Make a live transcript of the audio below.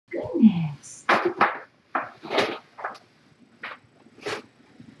kittens.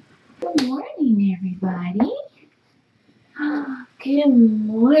 Good morning, everybody. Good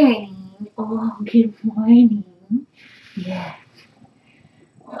morning. Oh, good morning. Yeah.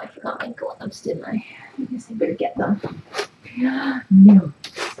 Oh, I forgot my gloves, didn't I? I guess I better get them. No,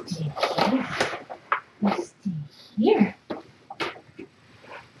 stay here. You stay here.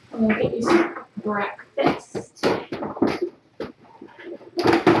 I'll get you some breakfast.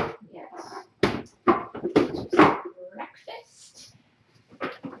 Yes. Some breakfast.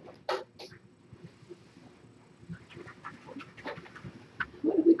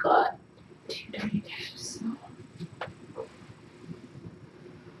 What have we got? 2 dirty dishes.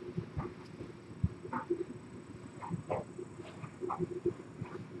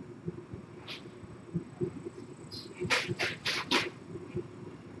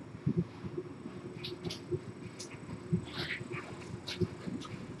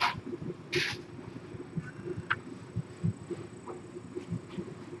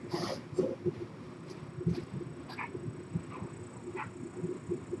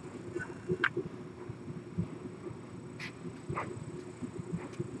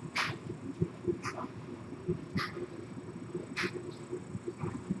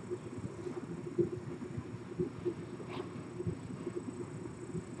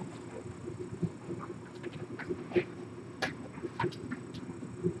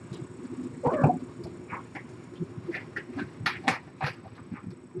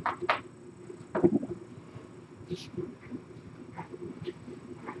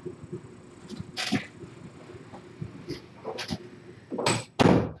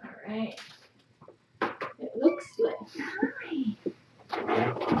 Alright. It looks like. Hi.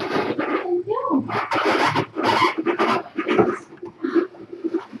 Hello.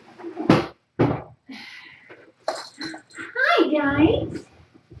 Hi, guys.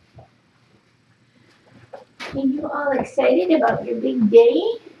 Are you all excited about your big day?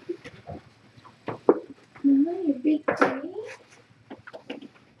 Your big day?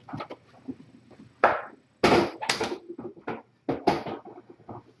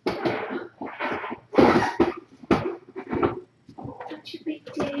 What's your big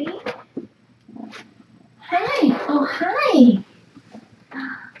day? Hi. Oh, hi.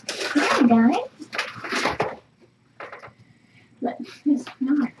 Hi, guys. But it's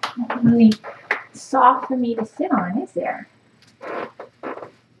not really soft for me to sit on, is there?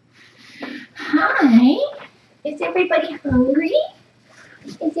 Hi. Is everybody hungry?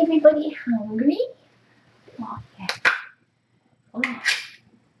 Is everybody hungry? Oh, yeah. Oh,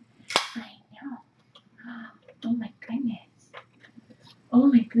 I know. Oh, my goodness. Oh,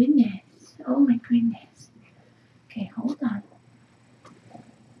 my goodness. Oh, my goodness. Okay, hold on.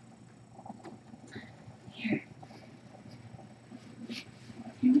 Here.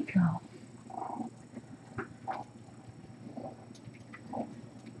 Here we go.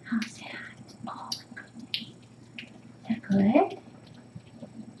 How's that? Oh, my goodness. Is that good?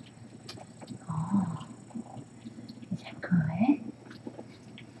 Oh. Is that good?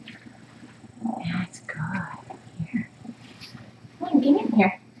 That's good. Here. Come on, get in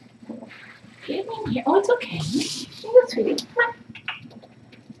here. Get in here. Oh, it's okay. Here you go, sweetie. Come on.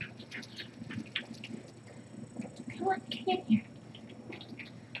 Come on, get in here.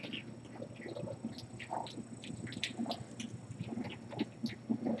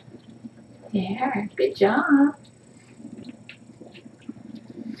 There. Good job.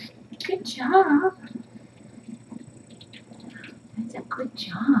 Good job. That's a good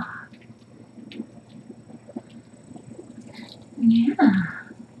job. Yeah.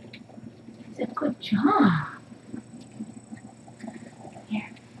 That's a good job. Here.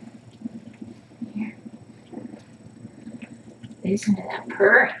 Here. Listen to that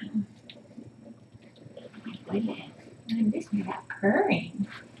purring. Wait a minute. Listen to that purring.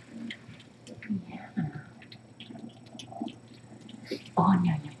 Yeah. Oh, no,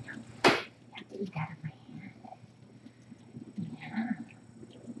 no, no. You have to eat out of my hand. Yeah.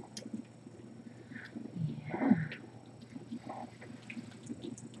 Yeah.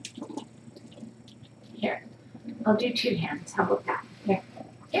 Here. I'll do 2 hands. How about that? Here.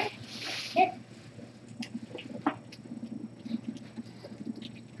 Here. Here.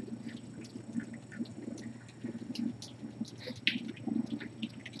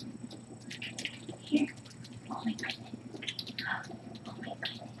 Here. Oh my goodness. Oh my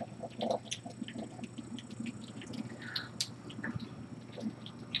goodness.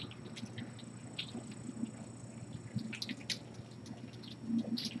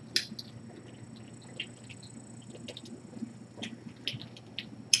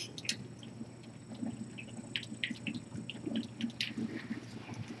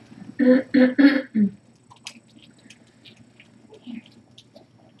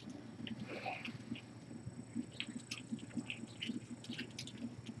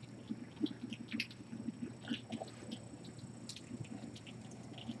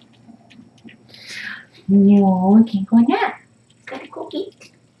 No, can't go in that. Gotta go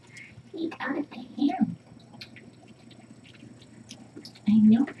eat. Eat out of the hand. I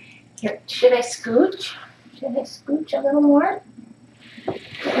know. Here, should I scooch? Should I scooch a little more?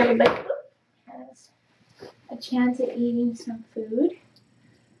 Everybody has a chance at eating some food.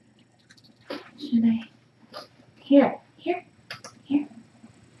 Should I? Here.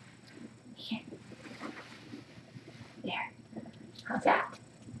 There. How's that?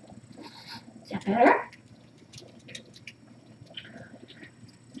 Is that better?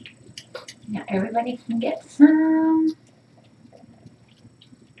 Now everybody can get some.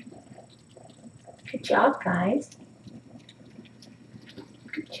 Good job, guys.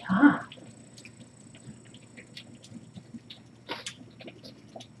 Good job.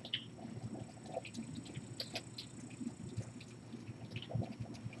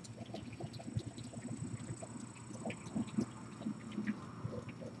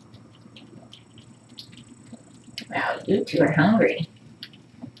 Wow, you two are hungry.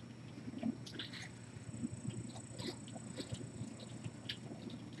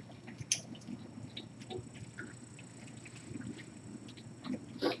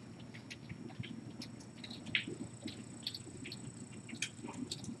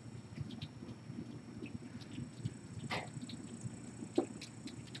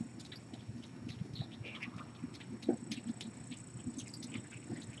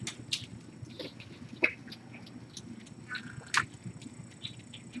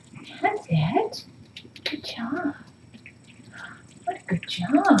 That's it. Good job. What a good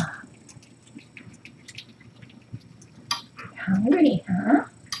job. You're hungry, huh?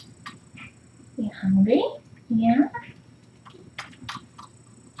 You hungry? Yeah?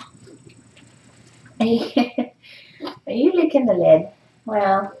 Are you licking the lid?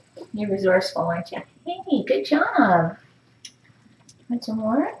 Well, you're resourceful, aren't you? Hey, good job. Want some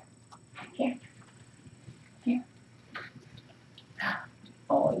more? Here.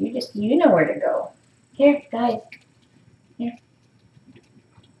 Oh, you know where to go. Here, guys. Here.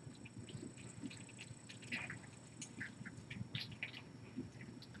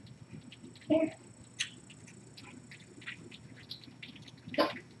 Here.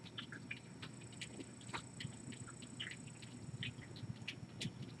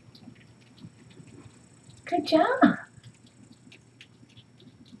 Good job.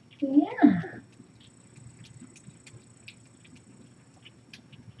 Yeah.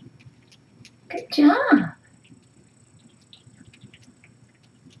 Good job.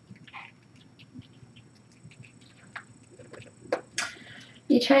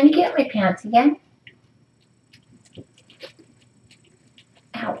 You trying to get my pants again?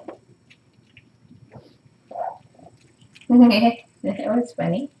 Ow. That was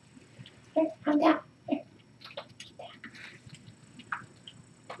funny. Here, calm down. Here.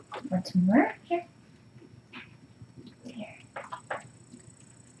 Want some more? Here. Here.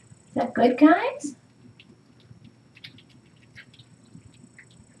 Is that good, guys?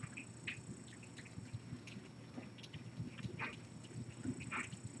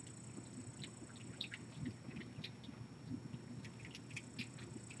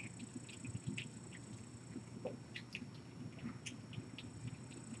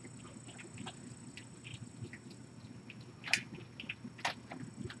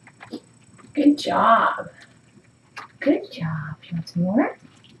 Good job. Good job. You want some more?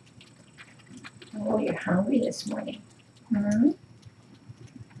 Oh, you're hungry this morning. Hmm?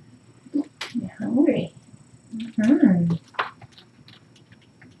 You're hungry. Hmm.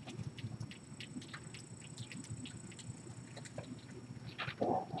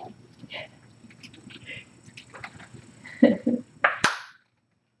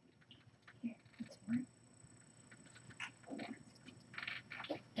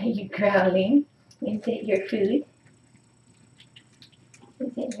 Are you growling? Is it your food?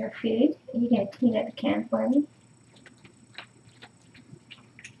 Is it your food? Are you going to clean up the can for me?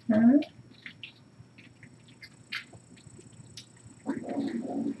 Huh?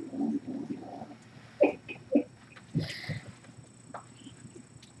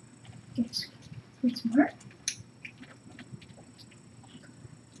 It's more.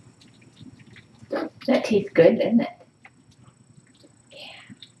 That tastes good, doesn't it? Yeah.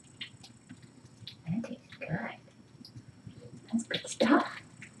 That tastes good. That's good stuff.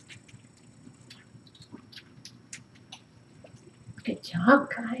 Good job,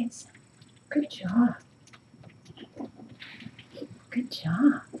 guys. Good job. Good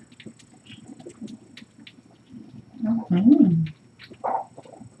job. Mhm.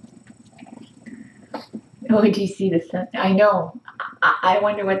 Oh, did you see the sun? I know. I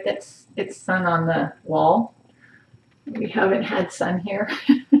wonder what that's. It's sun on the wall. We haven't had sun here,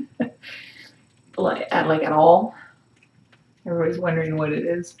 like at all. Everybody's wondering what it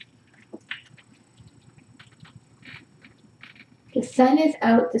is. The sun is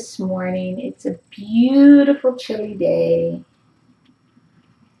out this morning. It's a beautiful chilly day.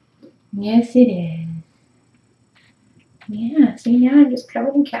 Yes, it is. Yeah, see now I'm just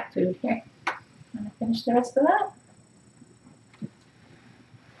covered in cat food here. Want to finish the rest of that?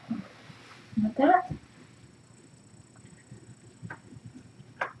 Want that?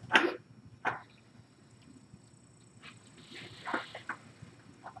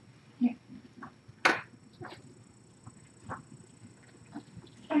 Here.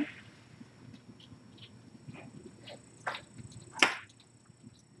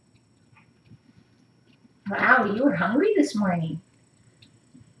 Wow, you were hungry this morning.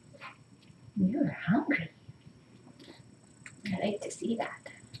 You were hungry. I like to see that.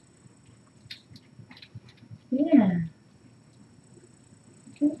 Yeah.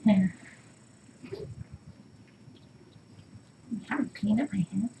 Yeah. I haven't cleaned up my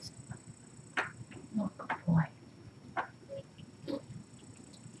hands. Oh, good boy.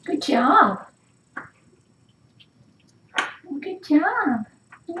 Good job. Good job.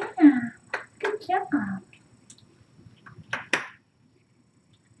 Yeah. Good job.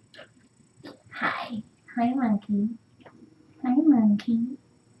 Hi. Hi, monkey. Hi, monkey.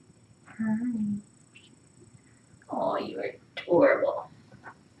 Hi. Oh, you're adorable.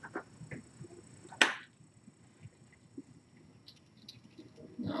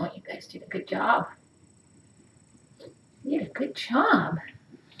 Oh, you guys did a good job. You did a good job.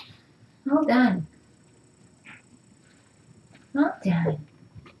 Well done. Well done.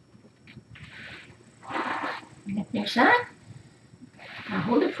 You gonna finish that? I'll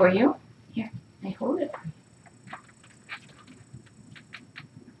hold it for you. Here, I hold it for you.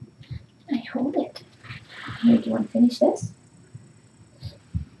 I hold it. Here, do you want to finish this?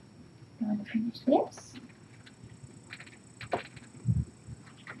 You want to finish this?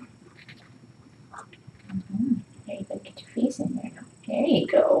 There, you gotta get your face in there now. There you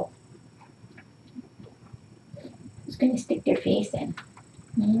go. Who's gonna stick their face in?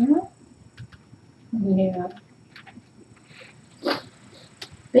 Yeah. Yeah.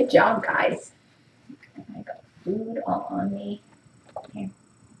 Good job, guys. I got food all on me. Here.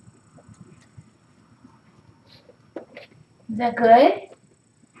 Is that good?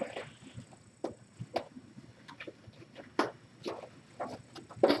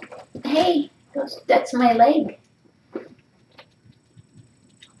 Hey, that's my leg.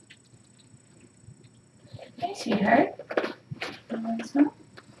 Hey, sweetheart. You want some?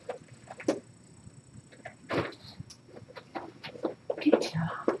 Good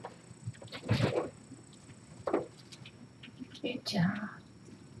job. Good job.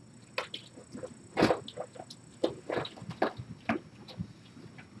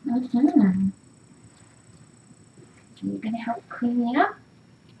 Mm-hmm. You gonna help clean me up?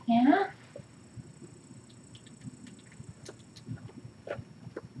 Yeah?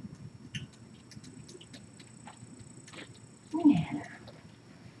 Yeah.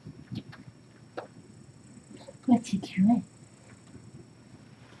 What's he doing?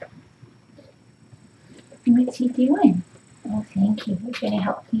 What's he doing? Oh, thank you. You're gonna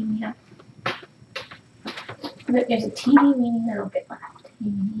help clean me up. Look, there's a teeny weeny little bit left.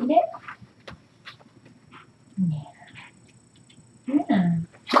 You need it? Yeah. Yeah.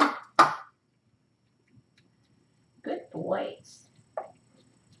 Good boys.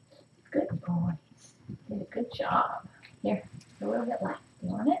 Good boys. Did a good job. Here, a little bit left. You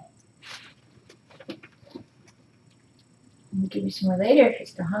want it? I'll give you some more later if you're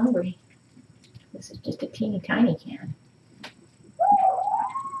still hungry. This is just a teeny tiny can.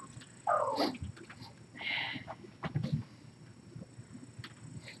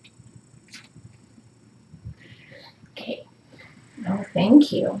 Okay. Oh,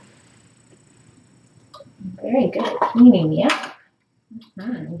 thank you. Very good at cleaning me up.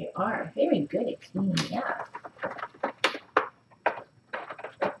 You are very good at cleaning me up.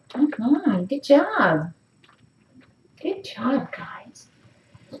 Good job. Good job, guys.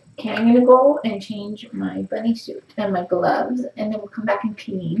 Okay, I'm going to go and change my bunny suit and my gloves, and then we'll come back and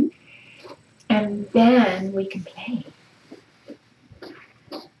clean. And then we can play.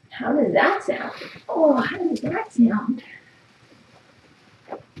 How does that sound? Oh, how does that sound?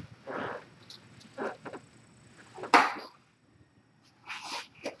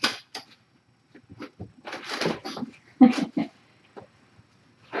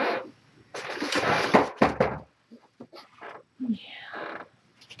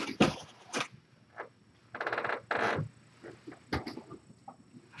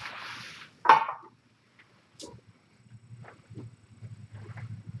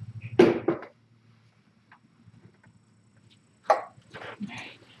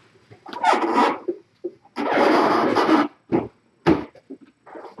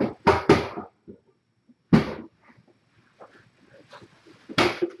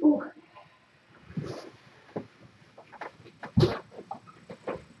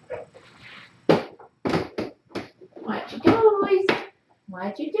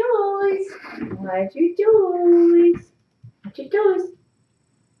 Watch your toes. Watch your toes. Watch your toes.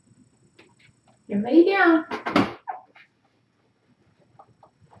 Everybody down.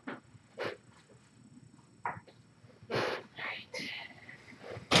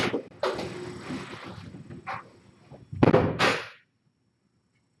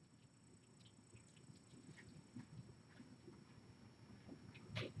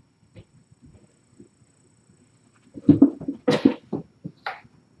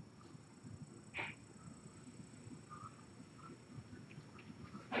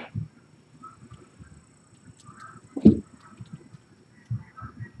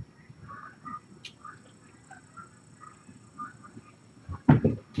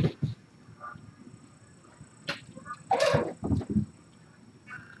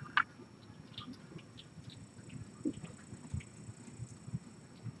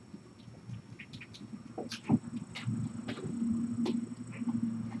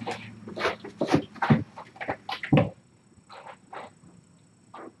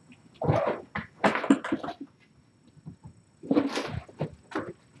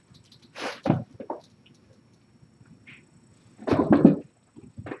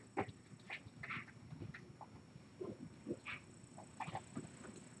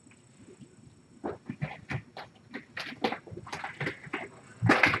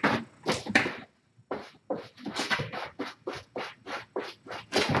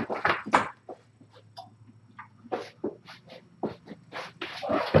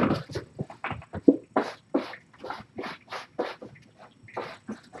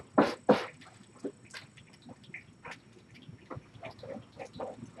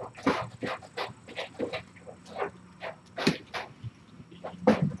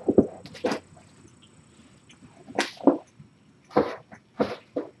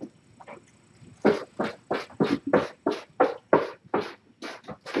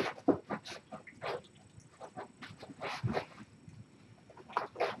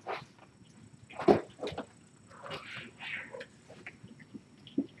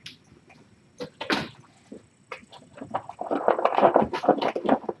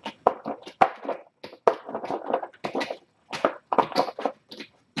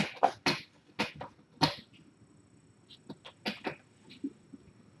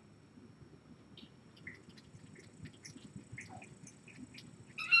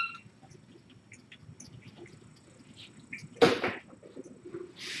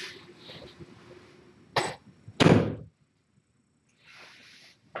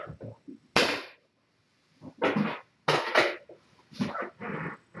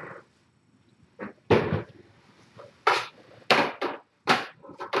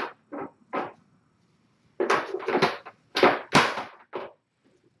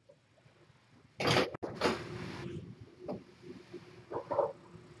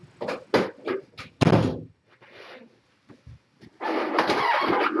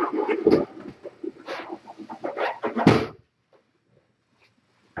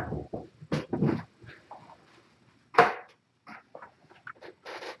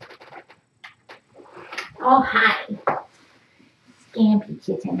 Oh, hi. Scampy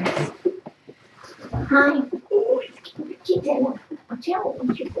kittens. Hi. Oh, scampy kitten. Watch out.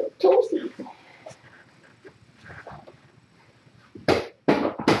 Watch your toesies.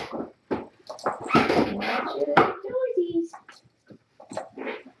 Watch your toesies.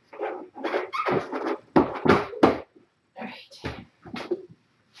 Alright.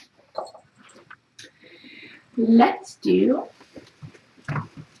 Let's do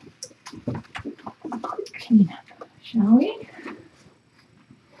cleanup, shall we?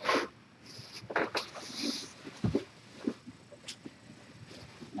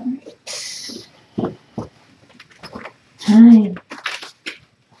 Time.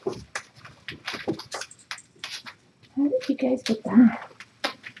 How did you guys get that?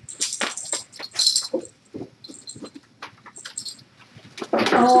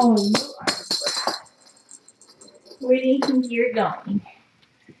 Oh, you are bad. Where do you think you're going?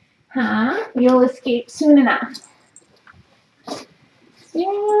 Huh? You'll escape soon enough.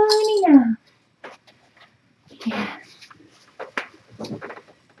 Soon enough. Yeah.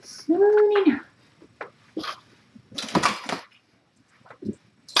 Soon enough.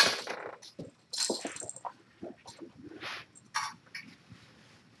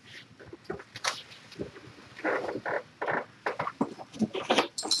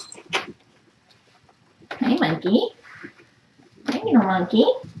 Hi, monkey. Hi, little monkey.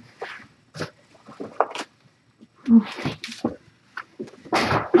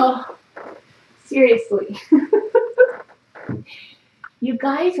 Oh, seriously. You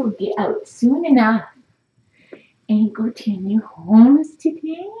guys will get out soon enough. And go to your new homes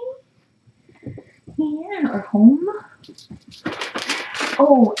today? Yeah, or home?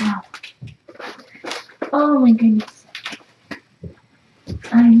 Oh, ow. Oh my goodness.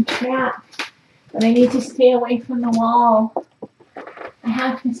 I'm trapped. But I need to stay away from the wall. I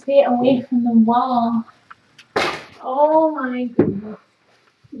have to stay away from the wall. Oh my goodness.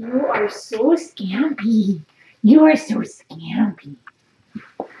 You are so scampy. You are so scampy.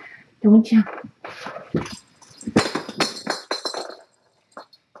 Don't jump.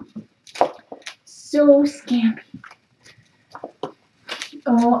 So scampy.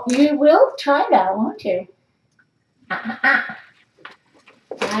 Oh, you will try that, won't you? I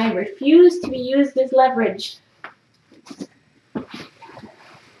refuse to be used as leverage.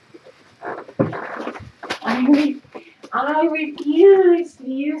 I refuse to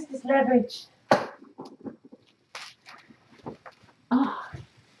be used as leverage. Oh,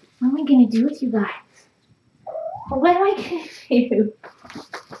 what am I going to do with you guys? What am I going to do?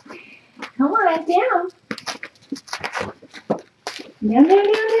 Come on, down. Down, down, down, down,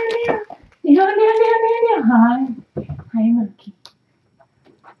 down. Down, down, down, down, down. Hi, monkey.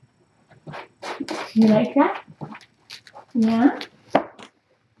 You like that? Yeah?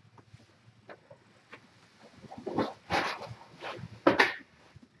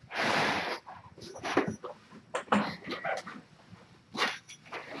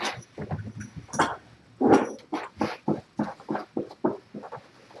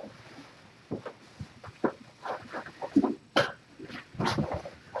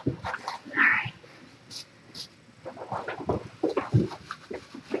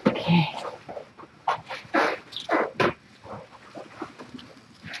 Okay.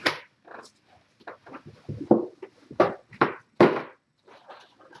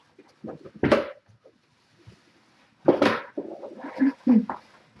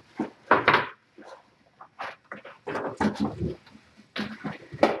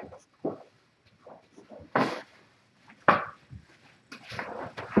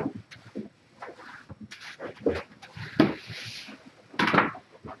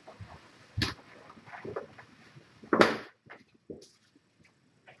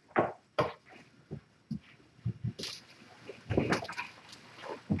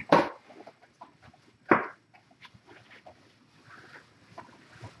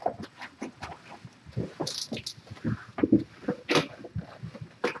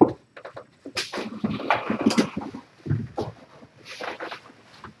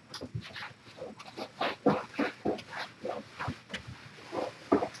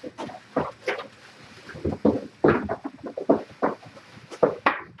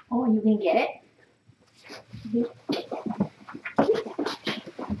 Oh, you can get it? You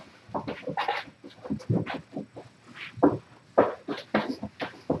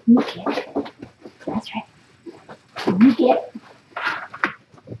get it. That's right. You get it.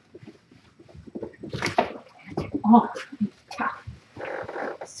 Oh, it's tough.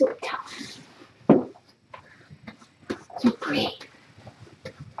 So tough. So great.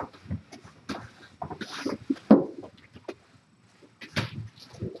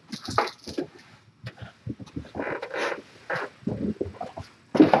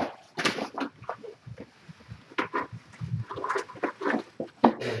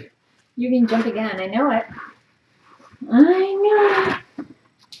 You can jump again. I know it. I know it.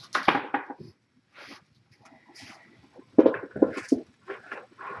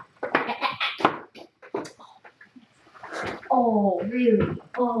 Oh, really?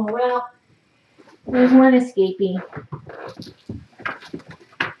 Oh, well, there's one escapee.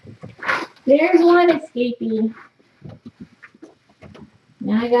 There's one escapee.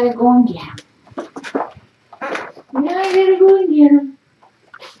 Now I gotta go and get him. Now I gotta go and get him.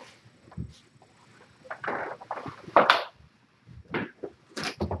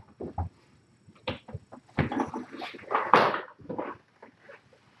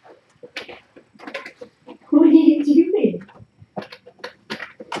 What are you doing?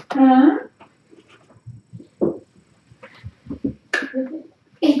 Huh?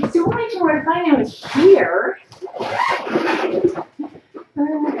 It's so much more fun out here.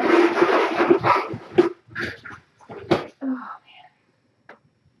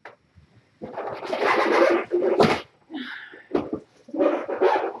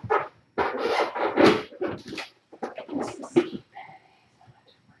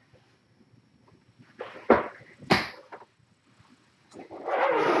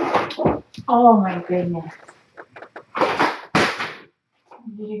 Oh, oh my goodness.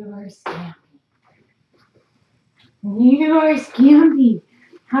 You are scampy. You are scampy.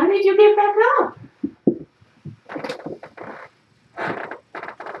 How did you get back up?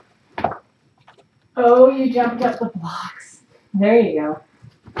 Oh, you jumped up the blocks. There you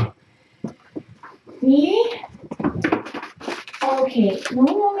go. See? Okay. No,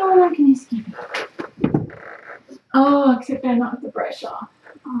 not gonna skip it. Oh, except I knocked the brush off.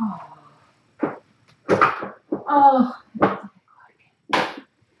 Oh. Oh.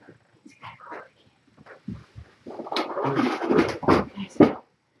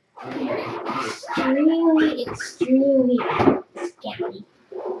 Extremely scampy.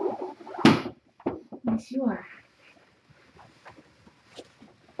 Yes, you are.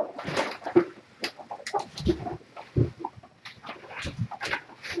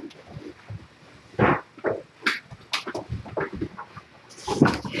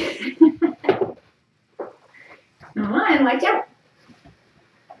 Come on, watch out.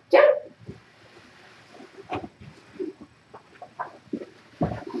 Jump.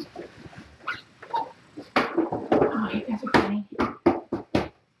 Oh, you guys are funny.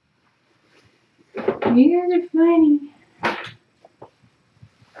 You guys are funny.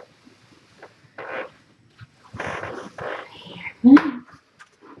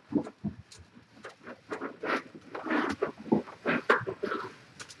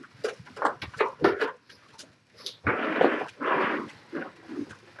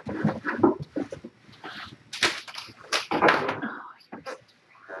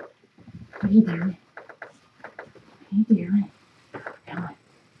 What are you doing? What are you doing? Come on.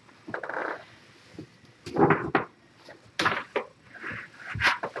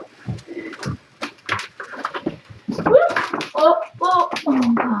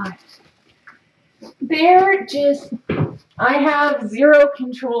 Oh gosh. They're just, I have zero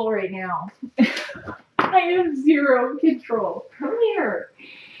control right now. I have zero control. Come here.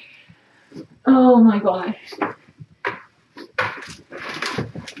 Oh my gosh.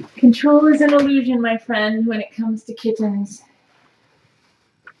 Control is an illusion, my friend, when it comes to kittens.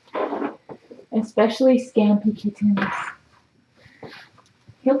 Especially scampy kittens.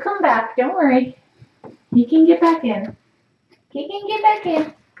 He'll come back, don't worry. He can get back in. He can get back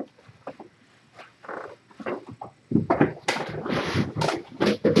in.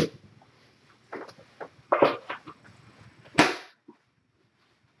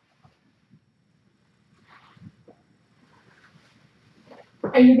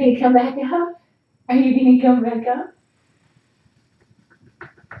 Are you going to come back up? Are you going to come back up?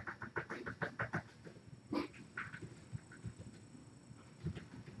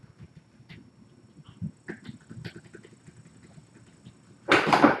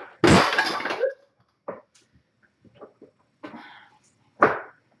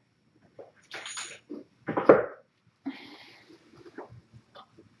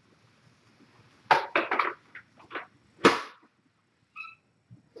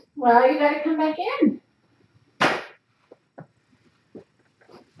 Well, you got to come back in.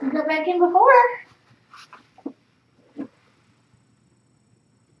 You got back in before.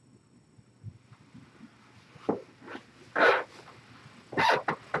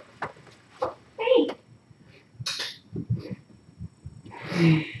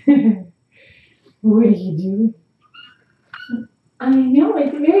 What are you doing? I know,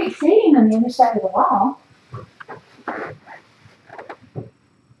 it's very exciting on the other side of the wall.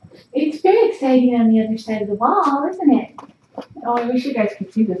 It's very exciting on the other side of the wall, isn't it? Oh, I wish you guys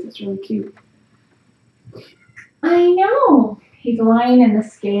could see this. It's really cute. I know. He's lying in the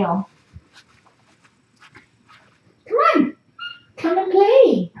scale. Come on. Come and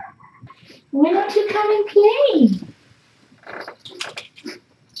play. Why don't you come and play?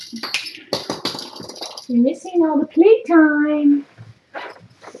 You're missing all the playtime.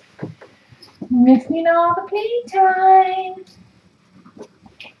 Missing all the playtime.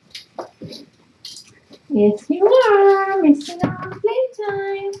 Yes, you are. Missing all the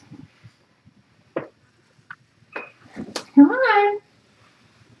playtime. Come on.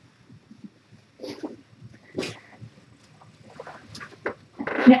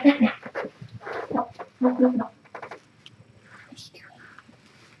 No.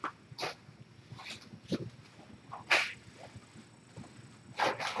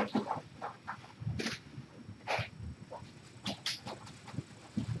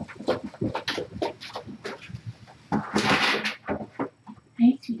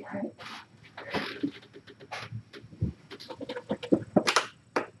 Hey, sweetheart.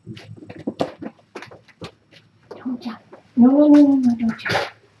 Don't jump. No, don't jump.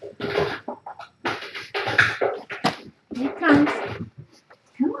 Here it comes.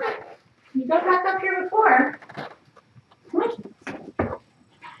 Come on. You got back up here before. Come on.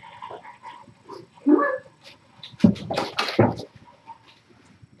 Come on.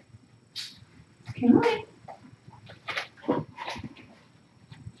 Come on.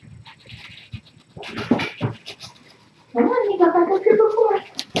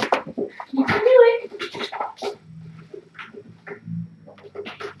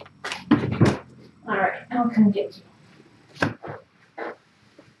 come get you.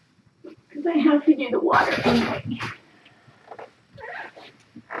 Because I have to do the water anyway.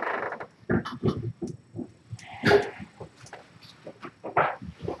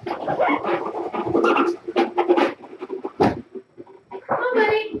 Come on,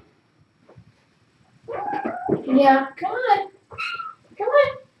 buddy. Yeah, come on. Come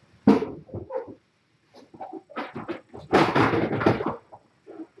on.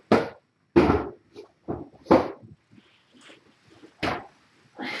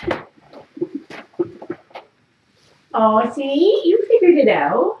 Oh, see? You figured it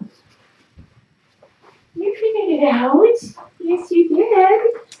out. You figured it out. Yes, you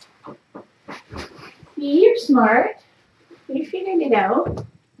did. See, you're smart. You figured it out.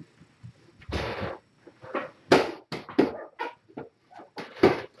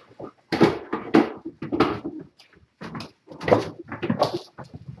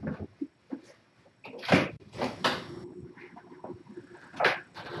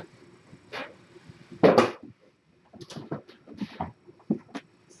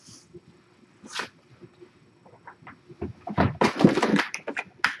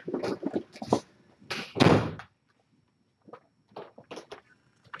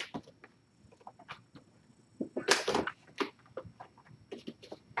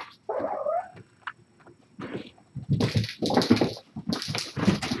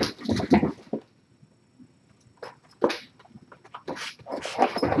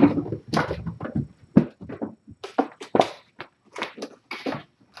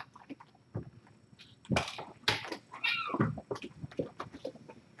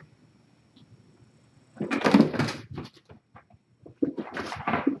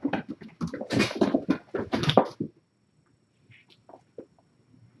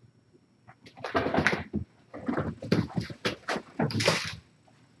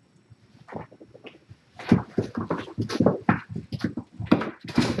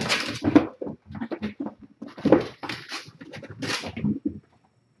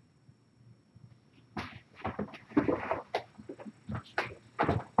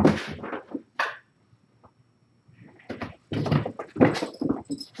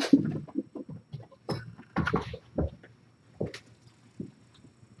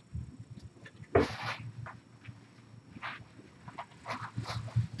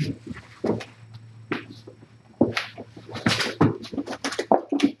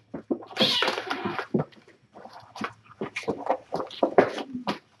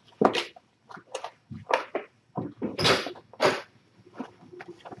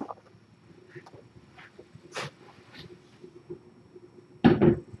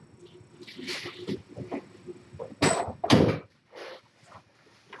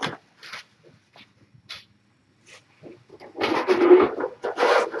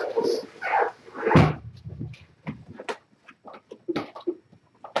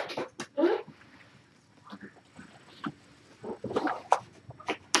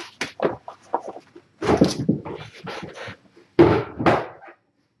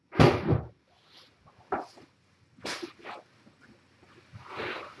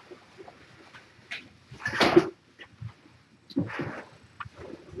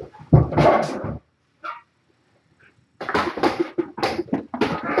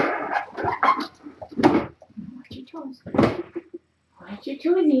 toes. Watch your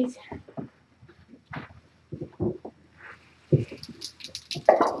toesies.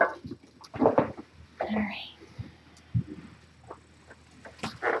 All right.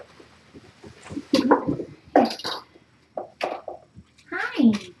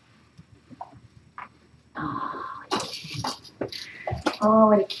 Hi. Oh,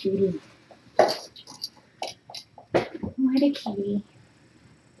 what a cutie. What a cutie.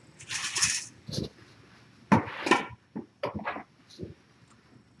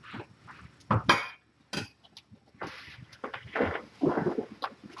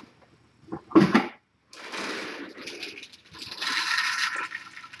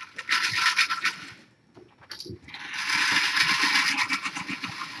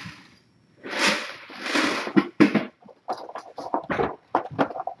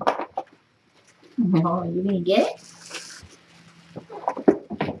 Oh, you gonna get it?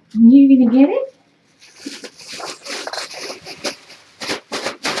 You gonna get it?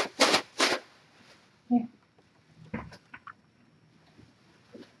 Here.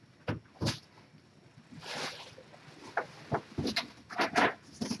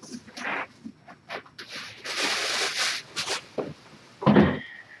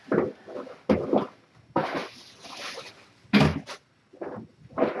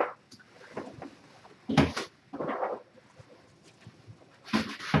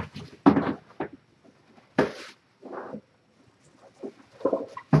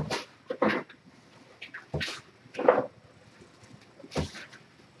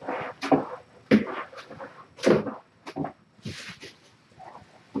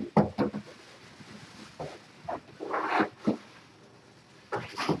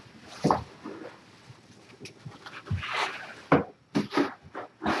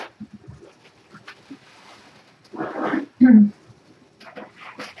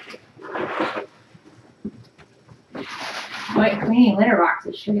 Quite cleaning litter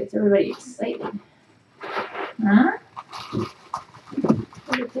boxes sure gets everybody excited. Huh?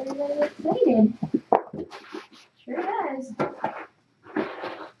 Gets everybody excited. Sure does.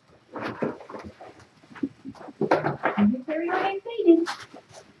 Gets everybody excited.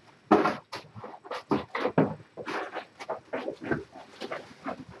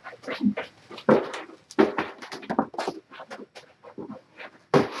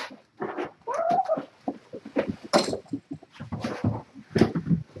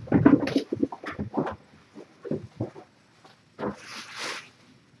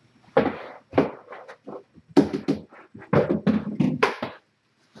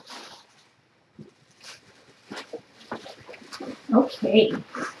 Okay.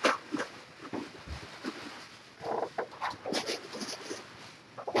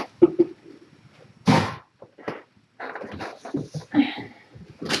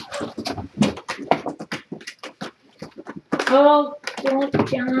 Oh, don't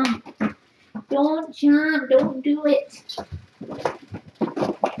jump. Don't jump. Don't do it.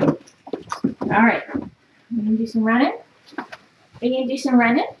 All right. We're going to do some running. We're going to do some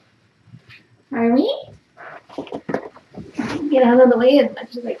running. Are we? Get out of the way as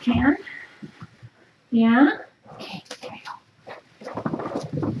much as I can. Yeah? Okay, there we go.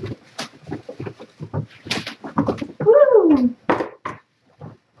 Woo!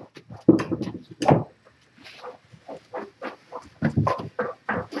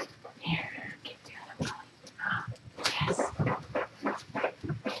 There, get down. Oh, yes.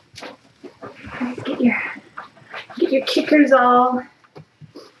 Let's get your kickers all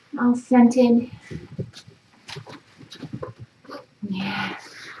scented. Yeah.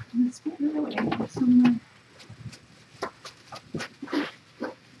 Let's put it away somewhere.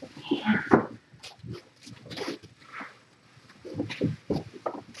 Yeah.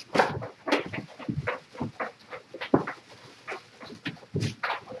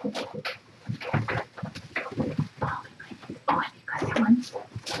 Oh, I think I got that one.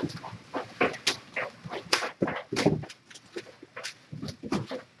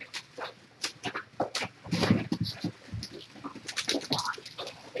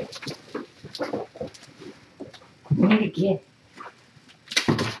 We need to get.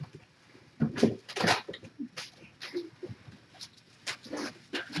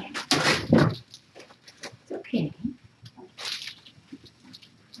 It's okay.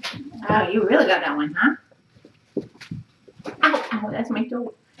 Oh, you really got that one, huh? Ow, ow, that's my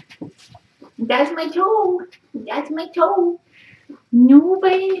toe. That's my toe. That's my toe.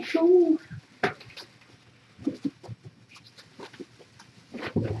 Nobody toe.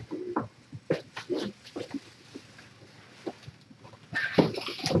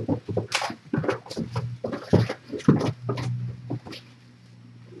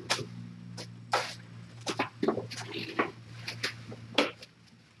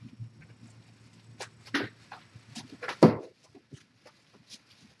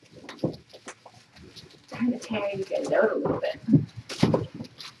 Trying to tire you guys out a little bit.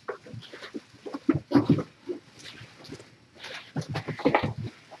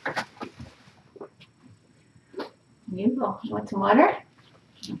 You go. You want some water?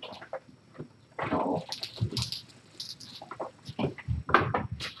 Okay. Oh.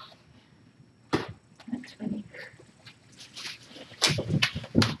 That's funny.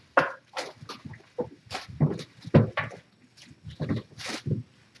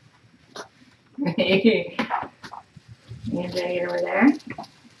 You gonna drag it over there?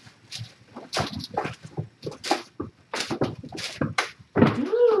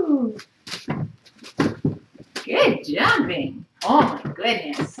 Ooh. Good jumping. Oh my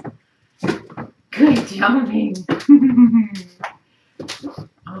goodness. Good jumping.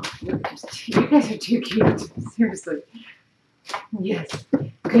 Oh, you guys are too cute. Seriously. Yes.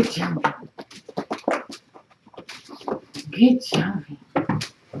 Good jumping. Good jumping.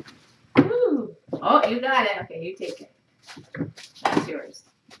 Ooh. Oh, you got it. Okay, you take it. That's yours.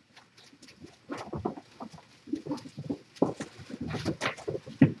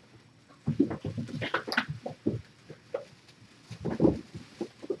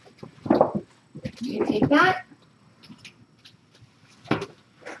 You take that.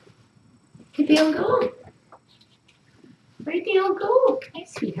 Where'd they all go? Where'd they all go? Hi,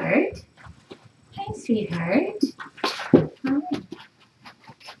 sweetheart. Hi, sweetheart. Hi.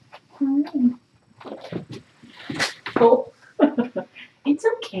 Hi. Oh, it's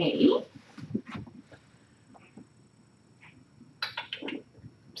okay. Oh,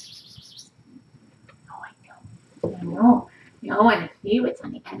 I know. I know. No one knew what's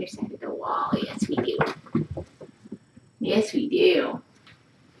on the other side of the wall. Yes, we do. Yes, we do.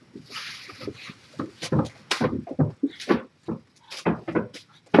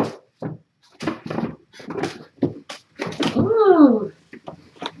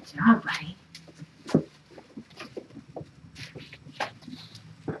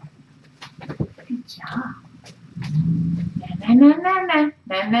 na, na, na,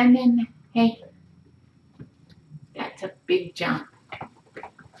 na, na, na, na. Hey, that's a big jump.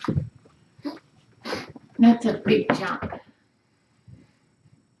 That's a big jump.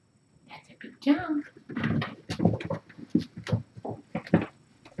 That's a big jump.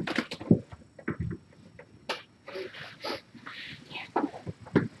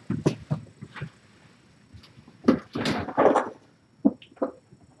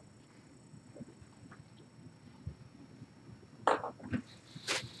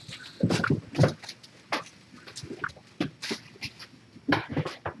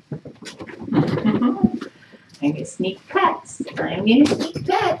 I'm gonna sneak pets. I'm gonna sneak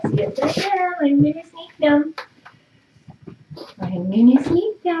pets. Yes, I am. I'm gonna sneak them. I'm gonna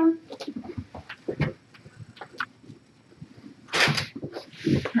sneak them.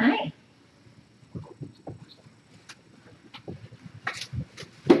 Hi.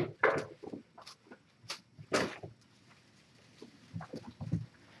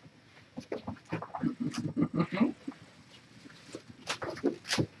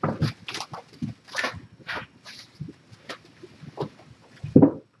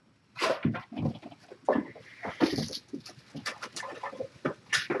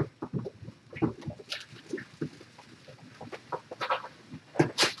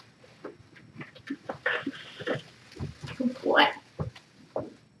 Good boy.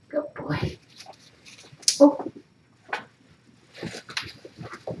 Good boy. Oh.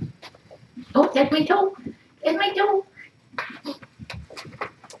 Oh, that's my toe. That's my toe.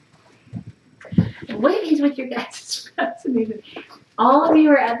 What it is with your guys is fascinating. All of you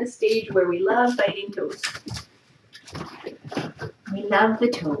are at the stage where we love biting toes. We love the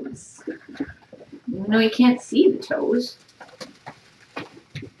toes. Even though you can't see the toes.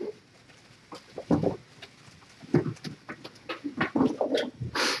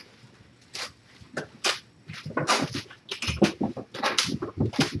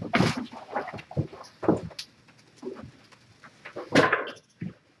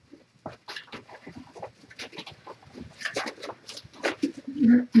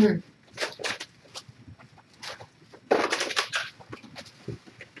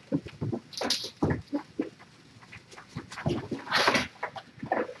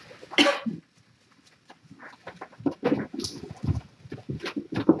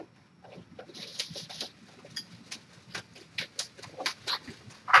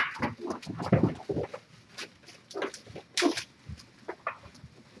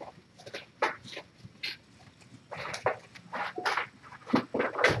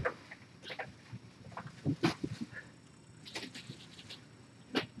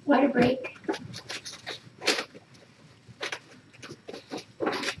 Water break.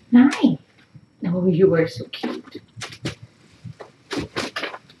 Nice. Oh, you are so cute.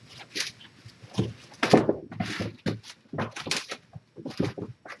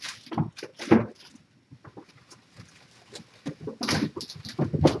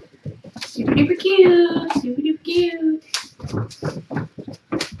 Super duper cute. Super duper cute.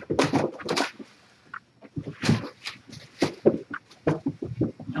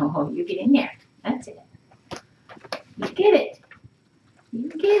 Oh, you get in there. That's it. You get it. You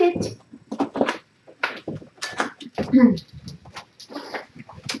get it.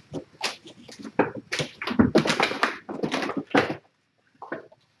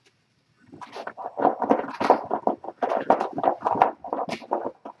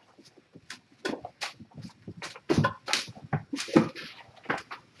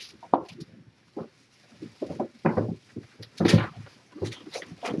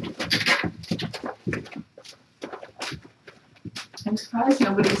 I'm surprised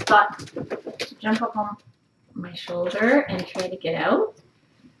nobody's thought to jump up on my shoulder and try to get out.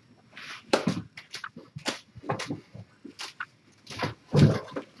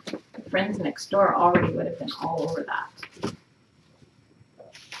 The friends next door already would have been all over that.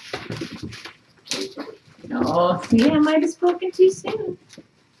 Oh, see, I might have spoken too soon.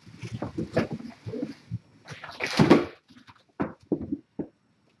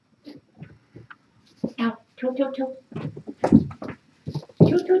 Ow, toe, toe, toe.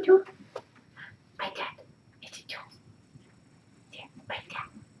 Toe, toe, toe. Bite that. It's a toe. There, bite that.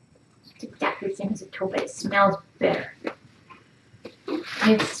 It's exactly the same as a toe, but it smells better.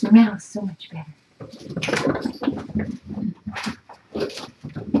 It smells so much better.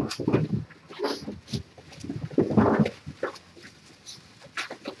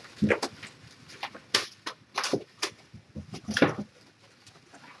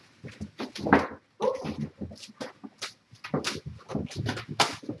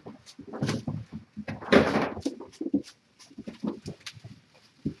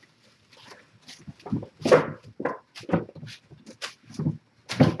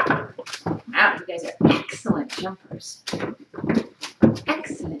 jumpers.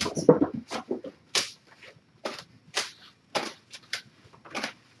 Excellent.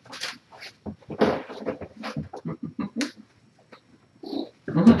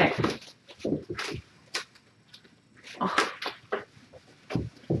 Okay.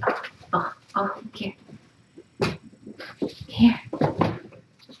 Oh, here. Here.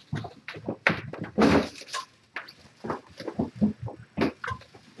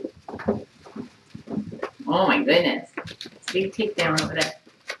 Oh my goodness. It's a big takedown over there.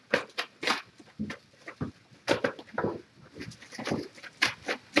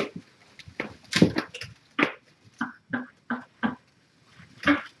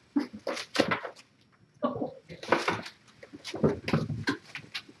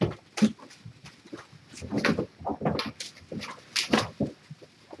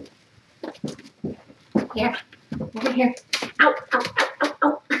 Here, over here. Ow, ow, ow, ow,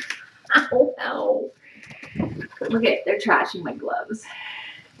 ow. Ow, ow. Look at, they're trashing my gloves.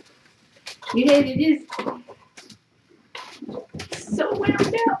 You guys, it is so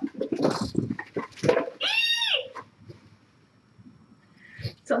wound up.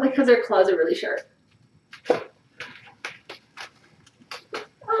 It's only because their claws are really sharp.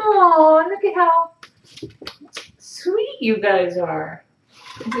 Oh, look at how sweet you guys are.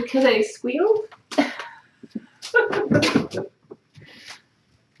 Is it because I squealed?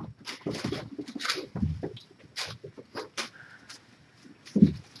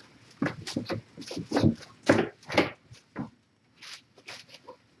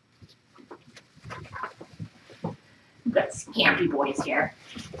 We've got scampy boys here.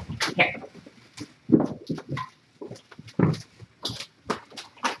 Here.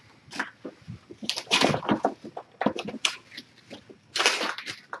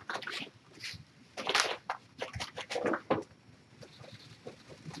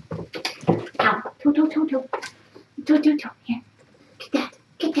 Ow. Toe, toe, toe, toe. Toe, toe, toe. Here. Get that.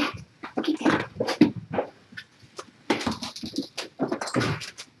 Get that. Get that.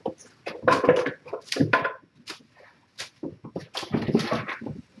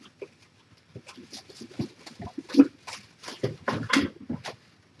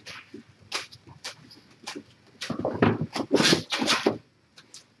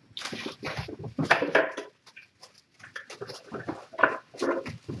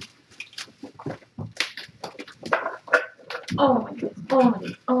 Oh my goodness. Oh my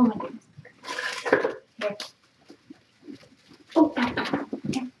goodness. Oh my goodness. Here. Oh, ow, ow.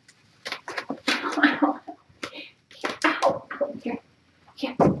 Here. Ow, ow. Ow, ow. Here.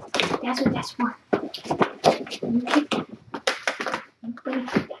 Here. That's what that's for. You kick that. You put it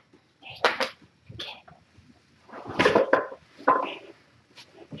like that. There you go. Get it.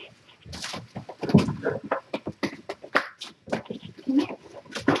 Come here.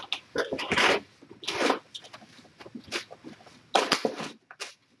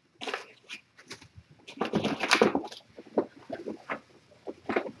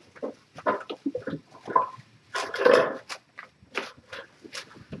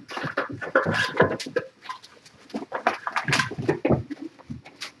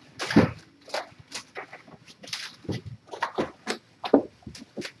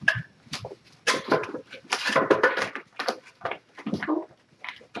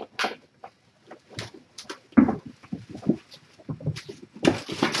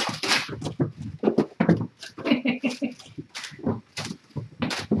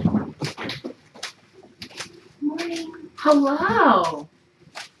 Morning. Hello.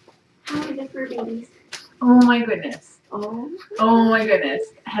 How are the fur babies? Oh my goodness. Oh. Oh my goodness.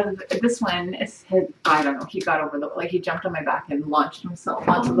 This one is I don't know, he got over he jumped on my back and launched himself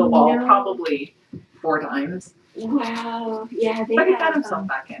onto the wall no. probably 4 times. Wow. Yeah, But he got himself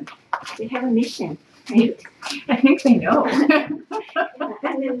back in. they have a mission, right? I think they know.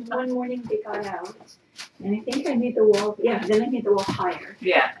 And then one morning they got out, and I think I made the wall. Yeah, then I made the wall higher.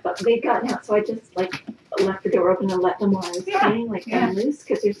 Yeah. But they'd gotten out, so I just left the door open and let them while I was playing, loose,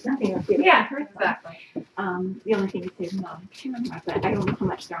 because there's nothing else here. Yeah, exactly. The only thing is they're not on camera, but I don't know how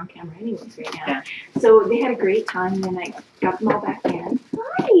much they're on camera anyways right now. Yeah. So they had a great time, and then I got them all back in.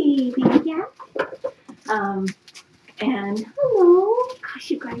 Hi, baby cat. And hello. Gosh,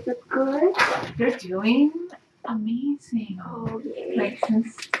 you guys look good. They're doing amazing. Oh, yay. Like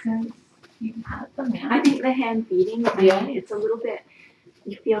since you had them. I think the hand feeding, it's a little bit,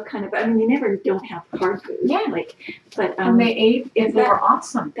 you feel kind of, they never don't have hard food. Yeah. But and they ate, they were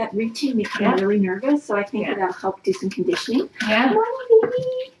awesome. That reaching makes me really nervous, so I think that'll help do some conditioning. Yeah. Morning,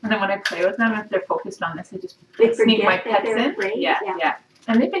 baby. And then when I play with them, if they're focused on this, I just They sneak my forget that pets they're in. afraid. Yeah.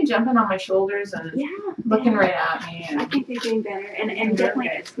 And they've been jumping on my shoulders and looking right at me. I think they're doing better. And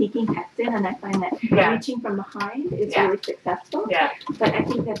definitely sneaking pets in, and I find that reaching from behind is really successful. Yeah. But I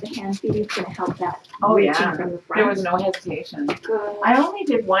think that the hand feeding is going to help that reaching from the front. There was no hesitation. Good. I only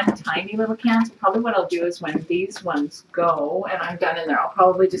did one tiny little can, so probably what I'll do is when these ones go and I'm done in there, I'll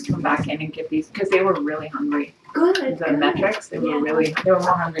probably just come back in and give these, because they were really hungry. Good. The metrics, they were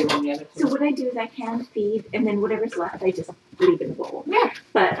more hungry than the other two. So what I do is I hand feed, and then whatever's left, I just leave in the bowl. Yeah.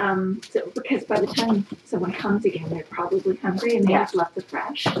 But so because by the time someone comes again, they're probably hungry, and they just left the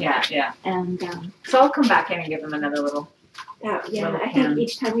fresh. Yeah, yeah. And so I'll come back in and give them another little. I think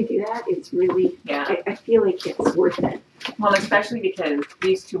each time we do that, it's really. I feel like it's worth it. Well, especially because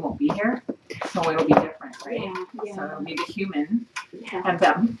these two won't be here, so it'll be different, right? Yeah. So it'll be the human and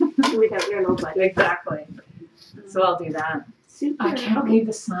them without your little buddy. Exactly. So I'll do that. Super. I can't believe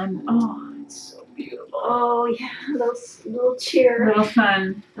the sun. Oh, it's so beautiful. Oh yeah, little cheer. Little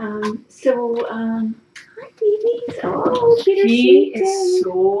sun. Hi babies. Oh, Peter. He is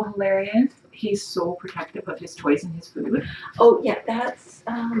so hilarious. He's so protective of his toys and his food. Oh yeah, that's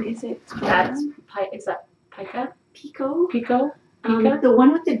is it? Is that Pika? Pico. Pika. The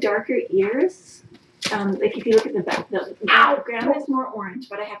one with the darker ears. Like if you look at the back, the Graham is more orange,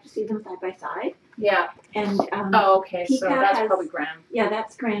 but I have to see them side by side. Yeah. And okay, Pika so that's probably Graham. Yeah,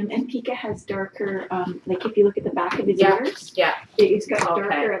 that's Graham. And Pika has darker, like if you look at the back of his ears, he's got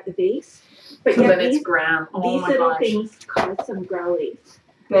darker at the base. But so then it's Graham. Oh these little things cause some growlies.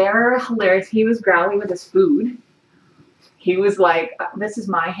 They're hilarious. He was growly with his food. He was like, this is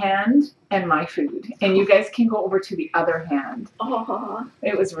my hand and my food. And you guys can go over to the other hand. Oh.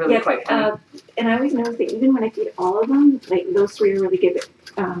 It was really quite funny. And I always notice that even when I feed all of them, like those three are really good.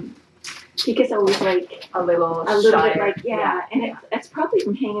 Pika's always like a little bit like, and it's probably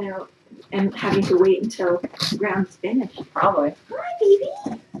from hanging out and having to wait until Graham's finished. Probably. Hi, baby.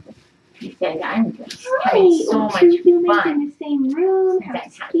 He said, I'm just having so much fun. In the same room. How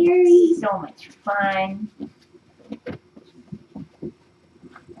scary. So much fun.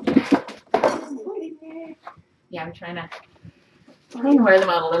 Yeah, I'm trying to wear them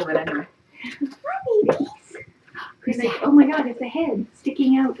out a little bit anyway. Hi, babies. Like, oh my God, it's a head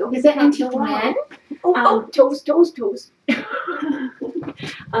sticking out. Is it Auntie Gwen? Toes.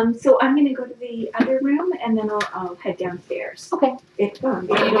 So I'm going to go to the other room and then I'll head downstairs. Okay. You're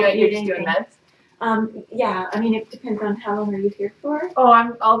just doing meds? Yeah, I mean, it depends on how long are you here for? Oh,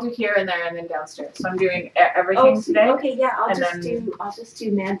 I'll do here and there and then downstairs. So I'm doing everything today. Okay, yeah, I'll just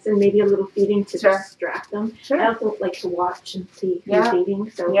do meds and maybe a little feeding to distract them. Sure. I also like to watch and see who's eating.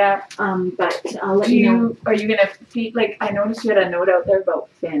 So but I'll let you know. Are you gonna feed? Like I noticed you had a note out there about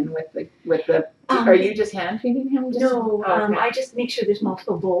Finn with the. Are you just hand feeding him? No, I just make sure there's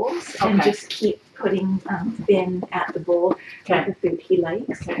multiple bowls and just keep putting Finn at the bowl with the food he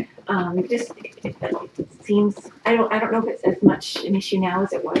likes. Okay. It seems I don't know if it's as much an issue now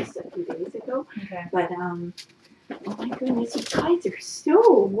as it was a few days ago. Okay. But oh my goodness, you guys are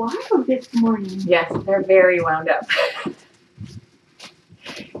so wild this morning. Yes, they're very wound up.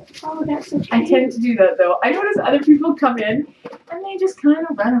 Oh, that's okay. I tend to do that though. I notice other people come in and they just kind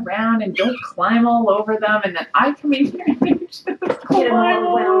of run around and don't climb all over them, and then I come in here and they just climb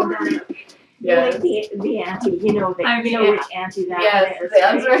all over them. Yeah, like the auntie, you know which auntie that is. Yes,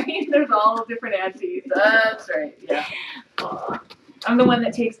 that's right. There's all different aunties. That's right. Yeah. I'm the one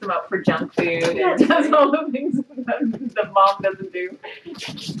that takes them out for junk food and does all the things that the mom doesn't do.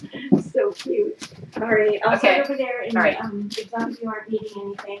 So cute. All right, I'll sit over there and as long as you aren't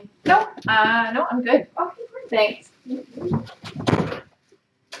eating anything. No, I'm good. Okay, thanks.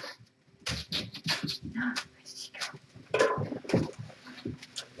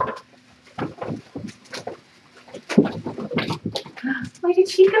 Where did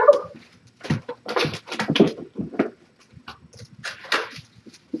she go?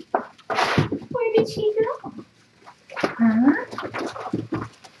 Where did she go? Huh?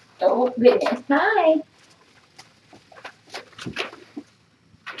 Oh, goodness. Hi.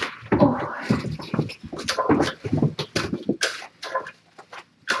 Oh.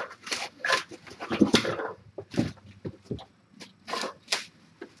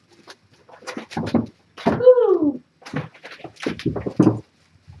 Ooh.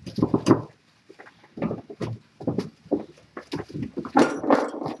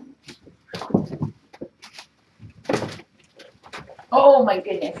 Oh my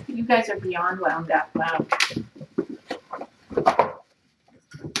goodness, you guys are beyond wound up. Wow.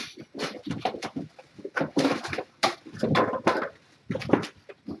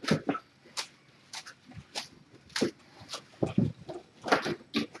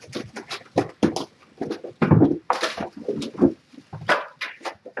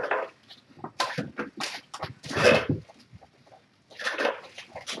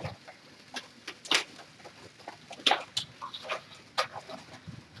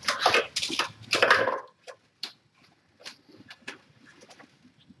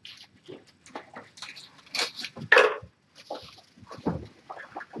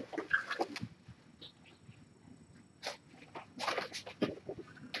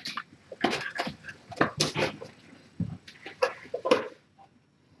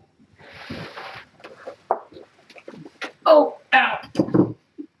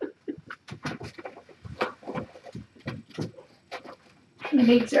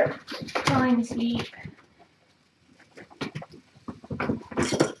 pigs are falling asleep.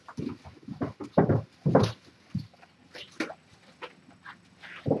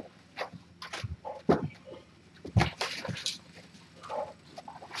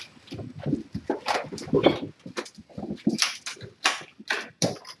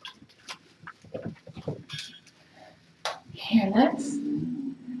 Here, let's.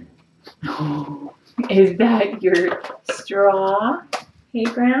 Oh, is that your straw? Hey,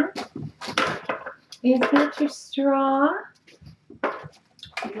 Brown? Is that your straw?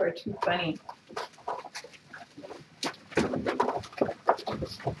 You are too funny. I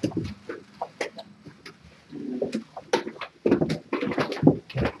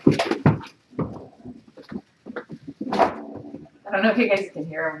don't know if you guys can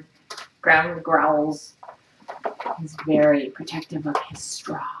hear him. Brown growls. He's very protective of his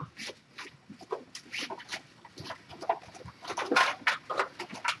straw.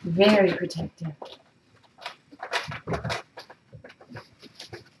 Very protective.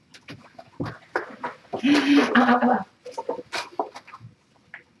 Ow, ow, ow, ow.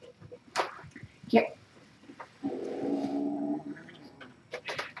 Here.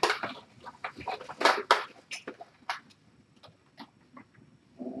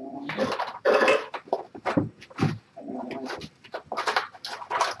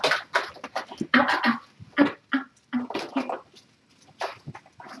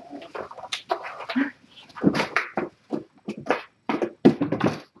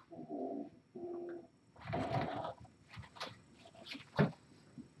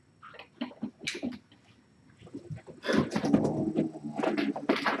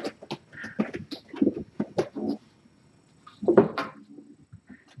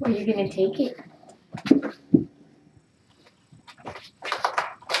 Where are you going to take it?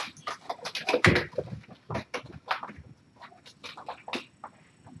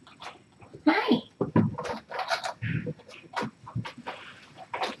 Hi.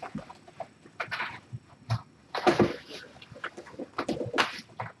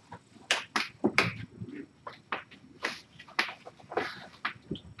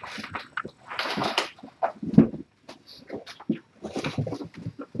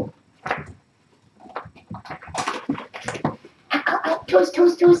 Toes,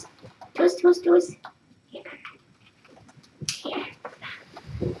 toes, toes. Toes, toes, toes. Here. Here.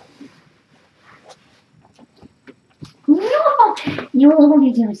 No! You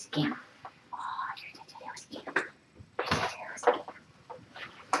only do scamp. Oh, you're such a little scamp. You're such a little scamp.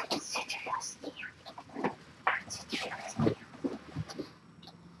 Such a little scamp. Such a little scamp.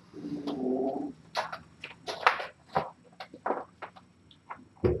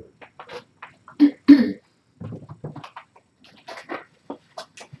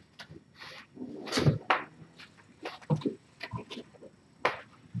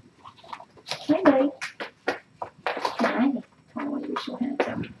 Hi, buddy. Hi. Oh, you're so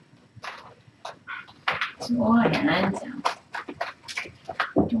handsome. So handsome.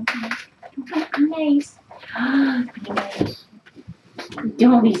 Don't be nice. Be nice.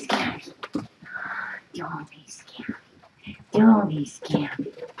 Don't be scared. Don't be scared. Don't be scared.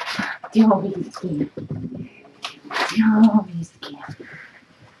 Don't be scared. Don't be scared.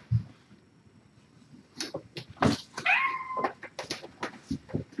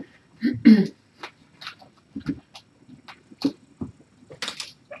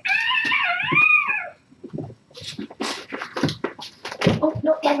 Oh,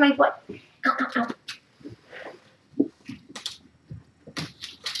 no, that's my foot. Ow, ow, ow.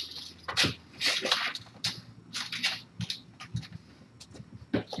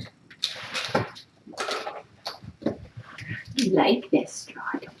 You like this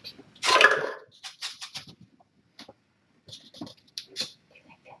straw, don't you? Do you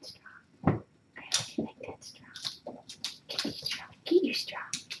like that straw? Do you like that straw? Get your straw. Get your straw.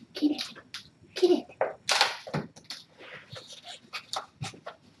 Get it. Get it.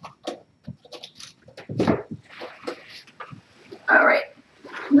 All right.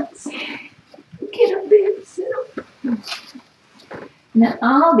 Let's get up there and sit up. Now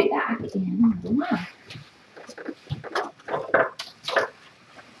I'll be back in a little while.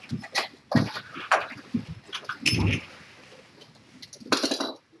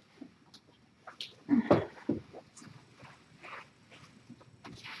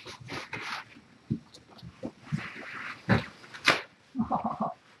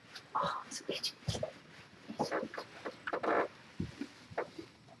 Oh, sweet.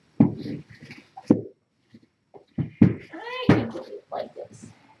 I can do it like this.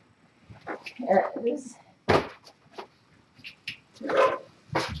 There it is.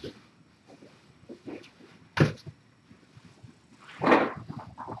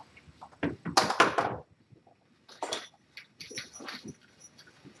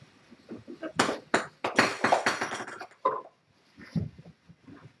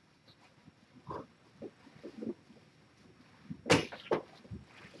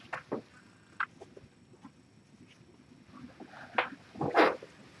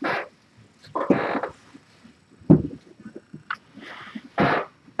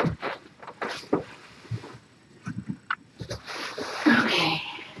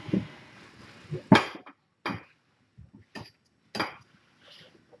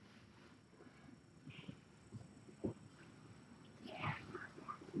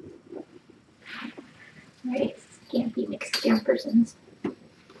 persons.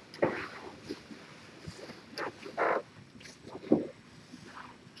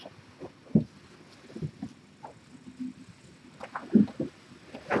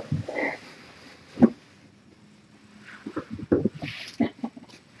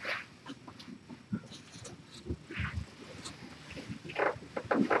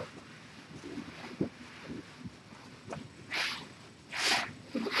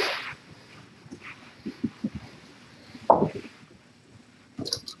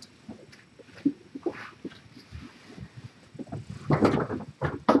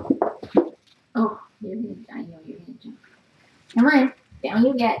 Oh, I know you're gonna jump. Come on, down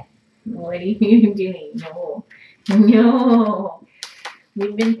you get. What are you doing? No, no.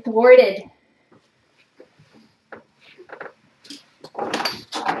 We've been thwarted.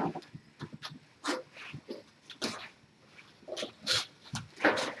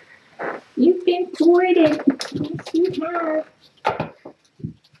 You've been thwarted. Yes, you have.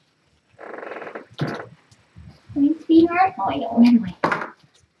 Hey, sweetheart. Oh, I know. Anyway,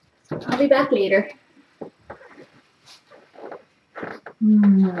 I'll be back later.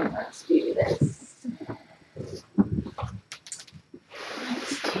 Let's do this. Let's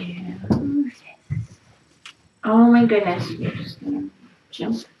do this. Oh my goodness. You're just gonna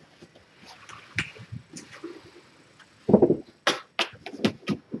jump.